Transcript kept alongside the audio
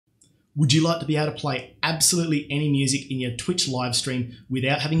Would you like to be able to play absolutely any music in your Twitch live stream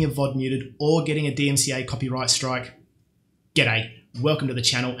without having your VOD muted or getting a DMCA copyright strike? G'day, welcome to the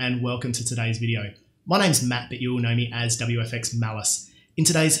channel and welcome to today's video. My name's Matt, but you all know me as WFX Malice. In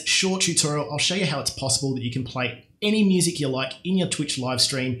today's short tutorial, I'll show you how it's possible that you can play any music you like in your Twitch live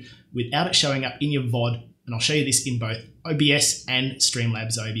stream without it showing up in your VOD, and I'll show you this in both OBS and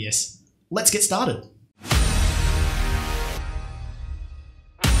Streamlabs OBS. Let's get started.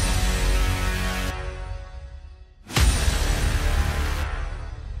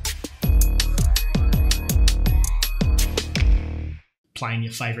 Playing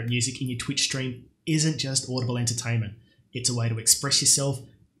your favourite music in your Twitch stream isn't just audible entertainment. It's a way to express yourself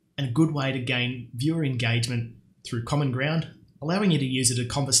and a good way to gain viewer engagement through common ground, allowing you to use it as a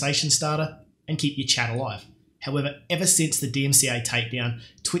conversation starter and keep your chat alive. However, ever since the DMCA takedown,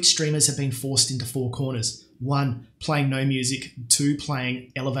 Twitch streamers have been forced into four corners. 1, playing no music. 2,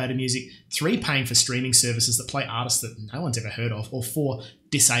 playing elevator music. 3, paying for streaming services that play artists that no one's ever heard of. Or 4,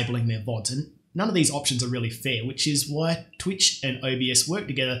 disabling their VODs. And none of these options are really fair, which is why Twitch and OBS work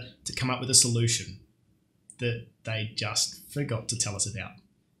together to come up with a solution that they just forgot to tell us about.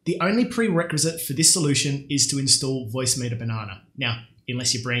 The only prerequisite for this solution is to install Voicemeeter Banana. Now,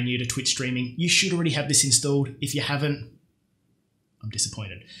 unless you're brand new to Twitch streaming, you should already have this installed. If you haven't, I'm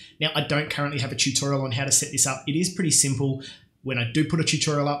disappointed. Now, I don't currently have a tutorial on how to set this up. It is pretty simple. When I do put a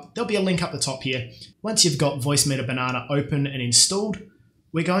tutorial up, there'll be a link up the top here. Once you've got Voicemeeter Banana open and installed,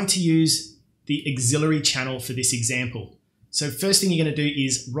 we're going to use the auxiliary channel for this example. So first thing you're going to do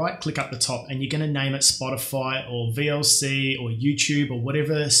is right click up the top and you're going to name it Spotify or VLC or YouTube or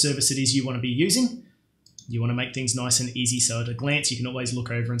whatever service it is you want to be using. You want to make things nice and easy so at a glance you can always look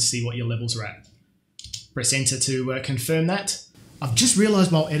over and see what your levels are at. Press enter to confirm that. I've just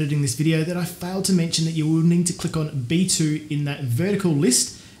realized while editing this video that I failed to mention that you will need to click on B2 in that vertical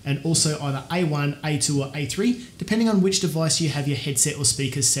list and also either A1, A2 or A3, depending on which device you have your headset or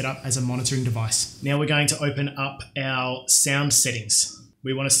speakers set up as a monitoring device. Now we're going to open up our sound settings.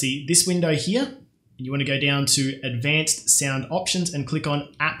 We want to see this window here, and you want to go down to Advanced Sound Options and click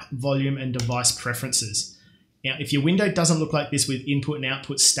on App Volume and Device Preferences. Now, if your window doesn't look like this with input and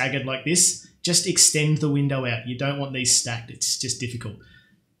output staggered like this, just extend the window out. You don't want these stacked, it's just difficult.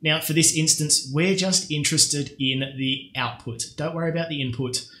 Now, for this instance, we're just interested in the output. Don't worry about the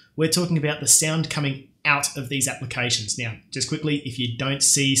input. We're talking about the sound coming out of these applications. Now, just quickly, if you don't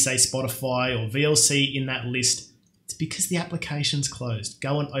see, say, Spotify or VLC in that list, it's because the application's closed.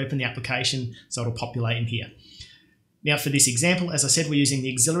 Go and open the application so it'll populate in here. Now, for this example, as I said, we're using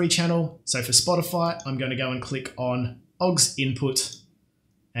the auxiliary channel. So for Spotify, I'm going to go and click on aux input.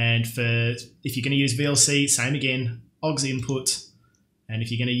 And if you're going to use VLC, same again, aux input. And if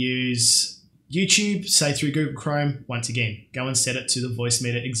you're going to use YouTube, say through Google Chrome, once again, go and set it to the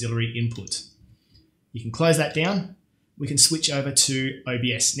Voicemeeter auxiliary input. You can close that down. We can switch over to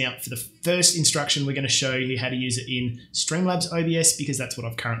OBS. Now, for the first instruction, we're going to show you how to use it in Streamlabs OBS because that's what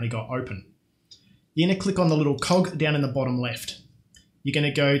I've currently got open. You're going to click on the little cog down in the bottom left. You're going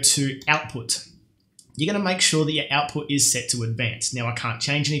to go to Output. You're going to make sure that your output is set to Advanced. Now, I can't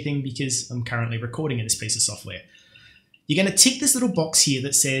change anything because I'm currently recording in this piece of software. You're going to tick this little box here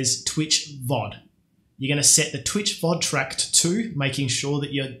that says Twitch VOD. You're going to set the Twitch VOD track to 2, making sure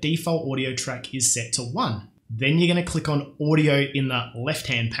that your default audio track is set to 1. Then you're going to click on Audio in the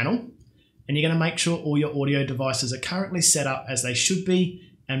left-hand panel, and you're going to make sure all your audio devices are currently set up as they should be,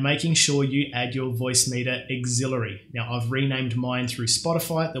 and making sure you add your Voicemeeter auxiliary. Now, I've renamed mine through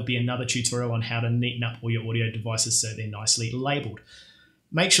Spotify. There'll be another tutorial on how to neaten up all your audio devices so they're nicely labeled.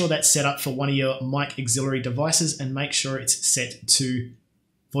 Make sure that's set up for one of your mic auxiliary devices and make sure it's set to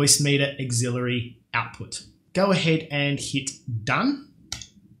Voicemeeter auxiliary output. Go ahead and hit done.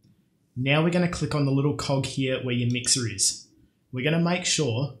 Now we're going to click on the little cog here where your mixer is. We're going to make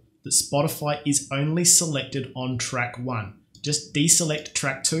sure that Spotify is only selected on track 1. Just deselect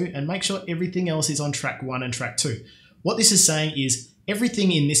track 2 and make sure everything else is on track 1 and track 2. What this is saying is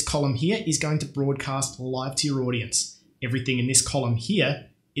everything in this column here is going to broadcast live to your audience. Everything in this column here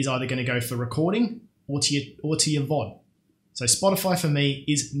is either going to go for recording or to your VOD. So Spotify for me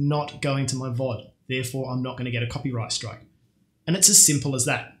is not going to my VOD. Therefore, I'm not going to get a copyright strike. And it's as simple as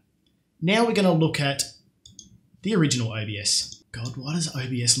that. Now we're going to look at the original OBS. God, why does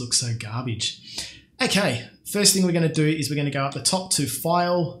OBS look so garbage? Okay, first thing we're going to do is we're going to go up the top to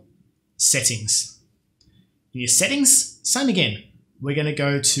File, Settings. In your settings, same again. We're going to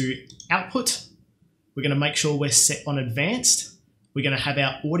go to Output. We're going to make sure we're set on Advanced. We're going to have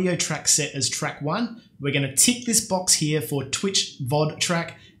our audio track set as track 1. We're going to tick this box here for Twitch VOD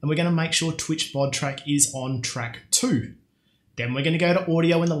track, and we're going to make sure Twitch VOD track is on track 2. Then we're going to go to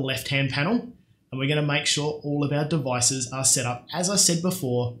audio in the left-hand panel, and we're going to make sure all of our devices are set up. As I said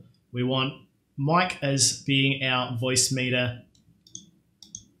before, we want mic as being our voice meter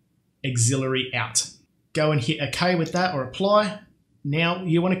auxiliary out. Go and hit OK with that or apply. Now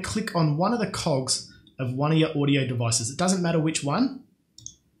you want to click on one of the cogs of one of your audio devices. It doesn't matter which one.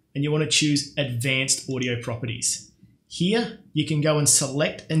 And you want to choose Advanced Audio Properties. Here you can go and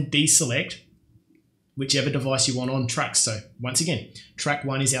select and deselect whichever device you want on tracks. So once again, track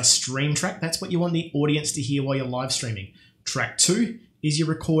 1 is our stream track. That's what you want the audience to hear while you're live streaming. Track 2 is your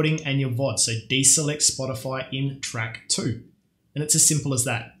recording and your VOD. So deselect Spotify in track 2. And it's as simple as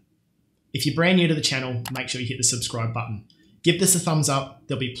that. If you're brand new to the channel, make sure you hit the subscribe button. Give this a thumbs up.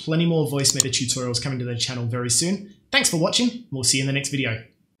 There'll be plenty more voice meter tutorials coming to the channel very soon. Thanks for watching. We'll see you in the next video.